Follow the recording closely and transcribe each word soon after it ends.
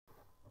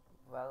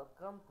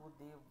Welcome to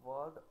the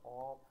world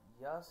of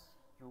yes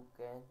you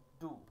can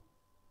do.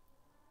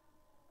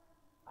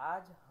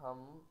 आज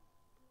हम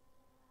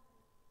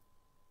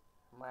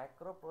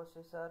micro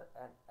processor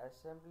and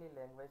assembly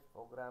language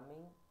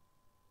programming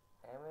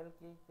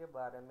एमएलकी के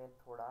बारे में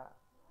थोड़ा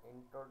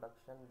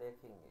इंट्रोडक्शन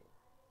देखेंगे।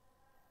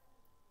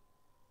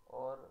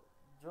 और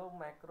जो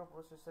माइक्रो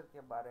प्रोसेसर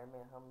के बारे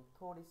में हम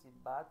थोड़ी सी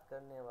बात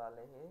करने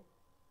वाले हैं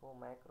वो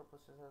माइक्रो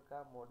प्रोसेसर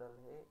का मॉडल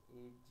है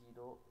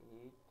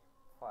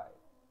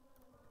 8085।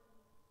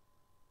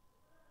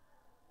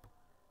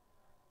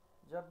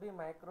 जब भी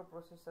माइक्रो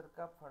प्रोसेसर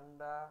का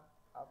फंडा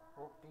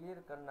आपको क्लियर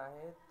करना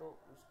है तो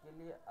उसके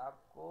लिए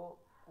आपको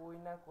कोई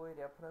ना कोई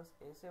रेफरेंस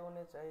ऐसे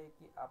होने चाहिए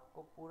कि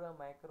आपको पूरा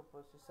माइक्रो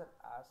प्रोसेसर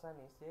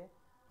आसानी से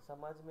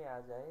समझ में आ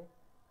जाए।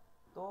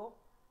 तो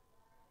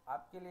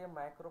आपके लिए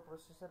माइक्रो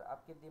प्रोसेसर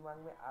आपके दिमाग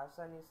में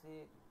आसानी से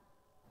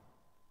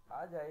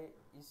आ जाए,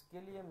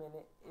 इसके लिए मैंने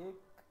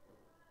एक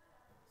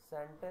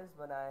सेंटेंस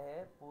बनाया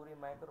है। पूरी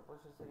माइक्रो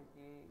प्रोसेसर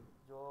की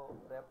जो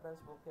रेफरेंस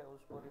बुक है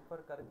उसको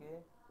रिफ़र करके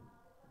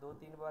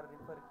 2-3 बार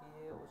रिफ़र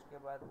किए, उसके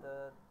बाद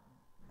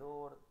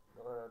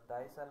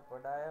 2-2.5 साल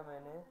पढ़ाया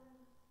मैंने।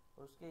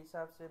 उसके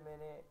हिसाब से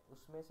मैंने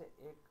उसमें से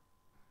एक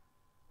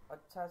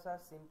अच्छा सा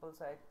सिंपल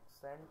सा एक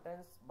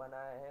सेंटेंस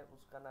बनाया है।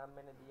 उसका नाम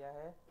मैंने दिया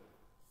है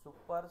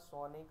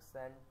सुपरसोनिक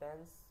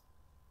सेंटेंस।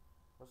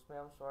 उसमें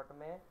हम शॉर्ट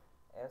में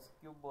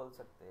SQ बोल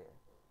सकते हैं।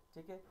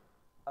 ठीक है,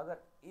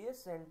 अगर ये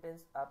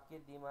सेंटेंस आपके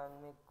दिमाग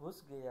में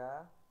घुस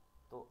गया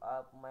तो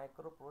आप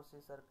माइक्रो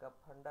प्रोसेसर का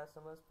फंडा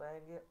समझ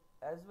पाएंगे,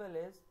 एज वेल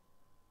एज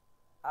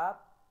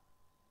आप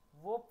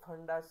वो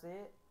फंडा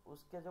से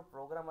उसके जो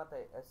प्रोग्राम आता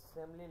है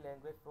असेंबली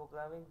लैंग्वेज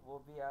प्रोग्रामिंग, वो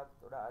भी आप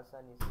थोड़ा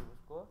आसानी से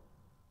उसको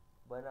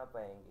बना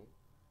पाएंगे।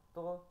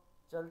 तो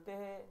चलते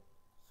हैं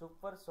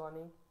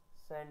सुपरसोनिक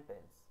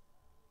सेंटेंस।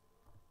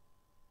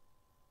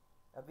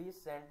 अभी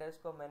इस सेंटेंस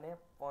को मैंने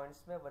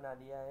पॉइंट्स में बना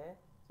दिया है।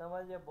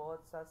 समझिए,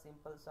 बहुत सा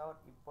सिंपल सा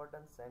और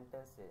इम्पोर्टेंट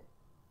सेंटेंस है।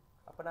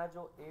 अपना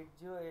जो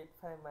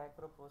 8085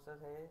 माइक्रो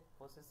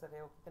प्रोसेसर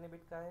है वो कितने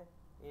बिट का है?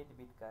 8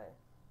 बिट का है।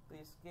 तो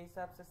इसके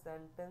हिसाब से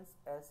सेंटेंस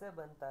ऐसे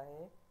बनता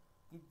है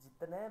कि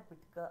जितने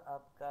बिट का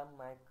आपका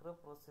माइक्रो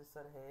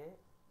प्रोसेसर है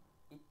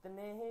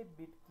इतने ही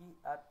बिट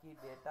की आपकी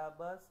data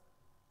bus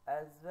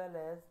as well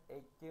as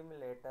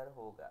accumulator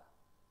होगा।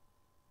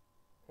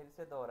 फिर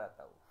से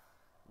दोहराता हूँ,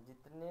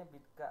 जितने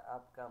बिट का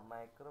आपका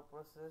माइक्रो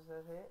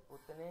प्रोसेसर है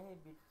उतने ही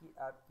बिट की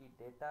आपकी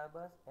डेटा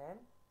बस एंड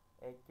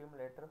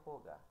एक्यूमुलेटर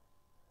होगा।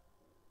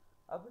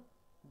 अब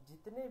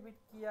जितने बिट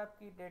की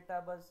आपकी डेटा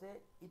बस है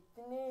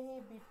इतने ही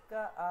बिट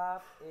का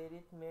आप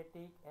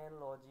एरिथमेटिक एंड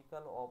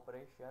लॉजिकल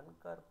ऑपरेशन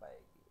कर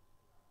पाएंगे।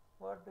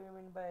 What do you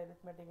mean by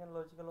arithmetic and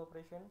logical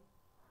operation?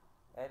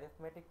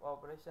 Arithmetic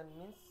operation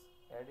means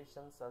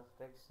addition,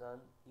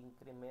 subtraction,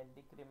 increment,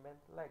 decrement,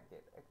 like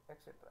that,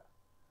 etc.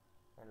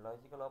 And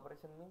logical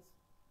operation means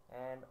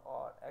and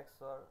or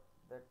XOR,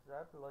 that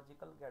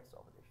logical gets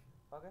operation.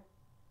 Okay,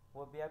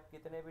 वो भी आप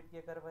कितने bit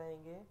के कर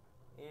पाएंगे?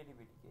 8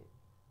 bit के।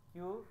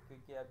 क्यों?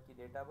 क्योंकि आपकी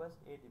डेटा बस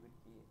 8 बिट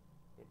की है।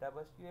 डेटा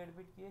बस क्यों 8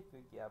 बिट की है?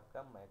 क्योंकि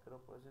आपका माइक्रो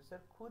प्रोसेसर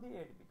खुद ही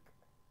 8 बिट का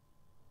है।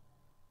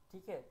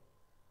 ठीक है,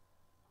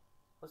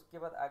 उसके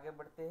बाद आगे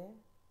बढ़ते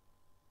हैं।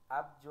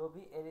 आप जो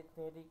भी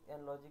एरिथमेटिक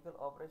एंड लॉजिकल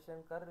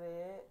ऑपरेशन कर रहे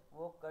हैं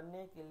वो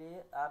करने के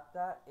लिए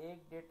आपका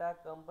एक डेटा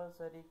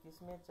कंपलसरी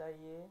किस में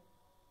चाहिए?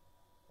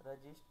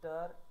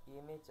 रजिस्टर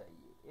ए में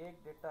चाहिए।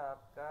 एक डेटा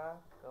आपका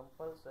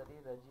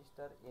कंपलसरी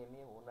रजिस्टर ए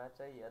में होना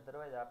चाहिए,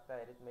 अदरवाइज आपका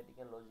एरिथमेटिक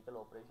एंड लॉजिकल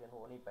ऑपरेशन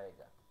हो नहीं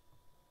पाएगा।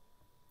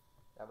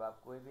 अब आप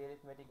कोई भी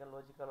एरिथमेटिक एंड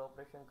लॉजिकल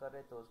ऑपरेशन कर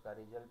रहे हैं तो उसका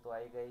रिजल्ट तो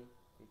आएगा ही,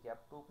 क्योंकि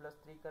आप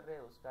 2+3 कर रहे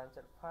हैं, उसका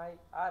आंसर 5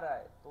 आ रहा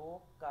है।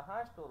 तो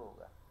कहाँ स्टोर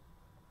होगा?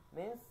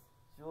 मीन्स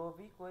जो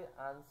भी कोई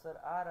आंसर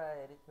आ रहा है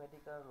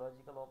एरिथमेटिक और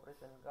लॉजिकल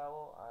ऑपरेशन का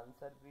वो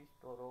आंसर भी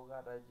स्टोर होगा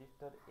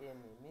रजिस्टर ए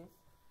में,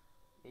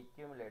 मीन्स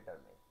एक्यूमुलेटर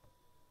में।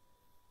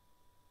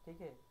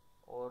 ठीक है,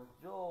 और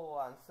जो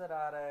आंसर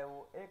आ रहा है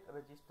वो एक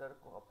रजिस्टर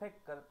को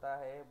अफेक्ट करता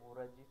है, वो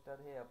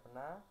रजिस्टर है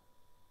अपना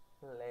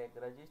फ्लैग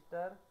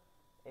रजिस्टर।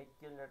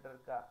 एक्यूमुलेटर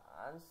का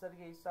आंसर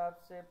के हिसाब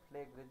से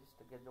फ्लैग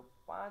रजिस्टर के जो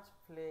 5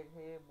 फ्लैग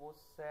है वो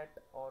सेट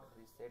और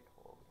रिसेट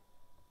हो गए।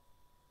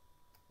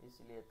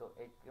 इसलिए तो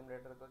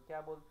एक्यूमुलेटर को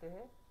क्या बोलते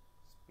हैं?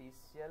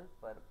 Special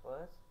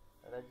purpose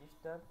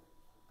register.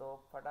 तो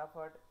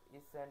फटाफट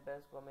इस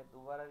सेंटेंस को मैं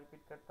दोबारा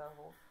रिपीट करता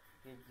हूँ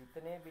कि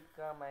जितने बिट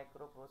का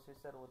माइक्रो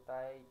प्रोसेसर होता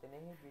है इतने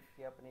ही बिट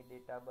की अपनी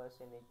डेटा बस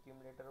एंड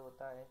एक्यूमुलेटर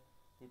होता है।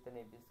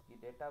 जितने बिट्स की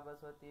डेटा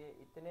बस होती है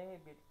इतने ही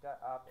बिट का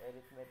आप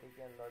एरिथमेटिक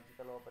एंड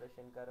लॉजिकल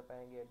ऑपरेशन कर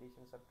पाएंगे,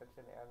 एडिशन,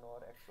 सब्ट्रैक्शन एंड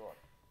और एक्सओर।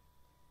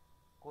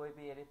 कोई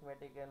भी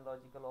एरिथमेटिक एंड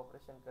लॉजिकल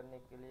ऑपरेशन करने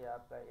के लिए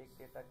आपका एक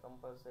डेटा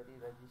कंपलसरी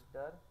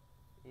रजिस्टर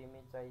ए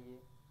में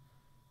चाहिए।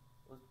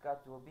 उसका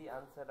जो भी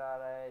आंसर आ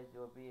रहा है,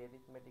 जो भी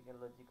एरिथमेटिक एंड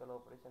लॉजिकल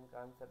ऑपरेशन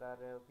का आंसर आ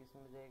रहा है वो किस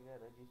में जाएगा?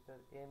 रजिस्टर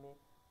ए में।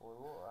 और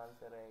वो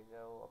आंसर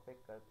आएगा वो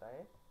अफेक्ट करता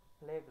है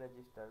फ्लैग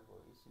रजिस्टर को,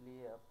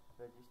 इसलिए अब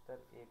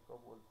रजिस्टर ए को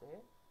बोलते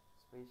हैं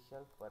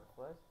स्पेशल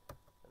पर्पस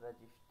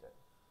रजिस्टर।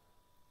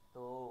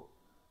 तो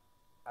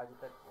आज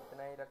तक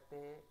इतना ही रखते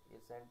हैं। ये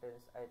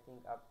सेंटेंस आई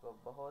थिंक आपको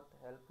बहुत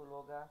हेल्पफुल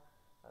होगा।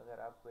 अगर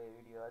आपको ये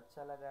वीडियो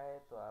अच्छा लगा है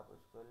तो आप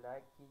उसको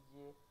लाइक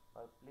कीजिए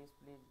और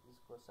प्लीज़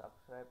इसको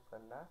सब्सक्राइब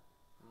करना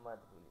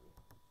मत भूलिए।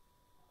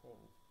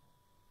 Thank you.